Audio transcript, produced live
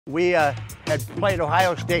We had played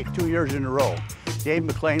Ohio State 2 years in a row. Dave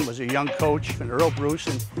McLean was a young coach, and Earl Bruce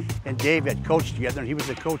and Dave had coached together, and he was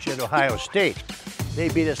the coach at Ohio State. They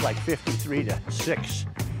beat us like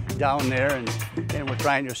 53-6 down there, and we're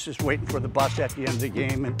trying to just waiting for the bus at the end of the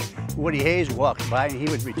game. And Woody Hayes walked by, and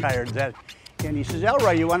he was retired then. And he says,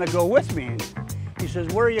 "Elroy, you want to go with me?" And he says,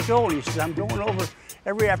 "Where are you going?" He says, "I'm going over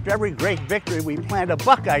after every great victory, we plant a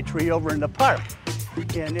Buckeye tree over in the park."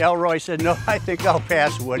 And Elroy said, "No, I think I'll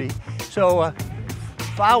pass, Woody." So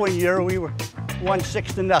following year, we won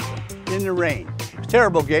 6-0 in the rain. It was a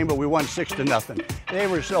terrible game, but we won 6-0. They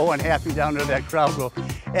were so unhappy down there, that crowd. Well,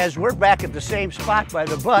 as we're back at the same spot by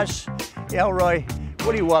the bus,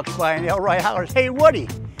 Woody walks by, and Elroy hollers, "Hey, Woody,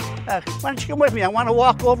 why don't you come with me? I want to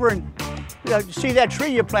walk over and see that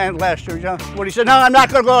tree you planted last year." Woody said, "No, I'm not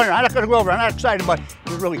going to go in. I'm not going to go over. I'm not excited about it."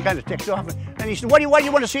 He was really kind of ticked off. And he said, why do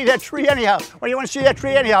you want to see that tree anyhow? Why do you want to see that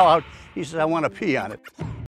tree anyhow?" He says, "I want to pee on it."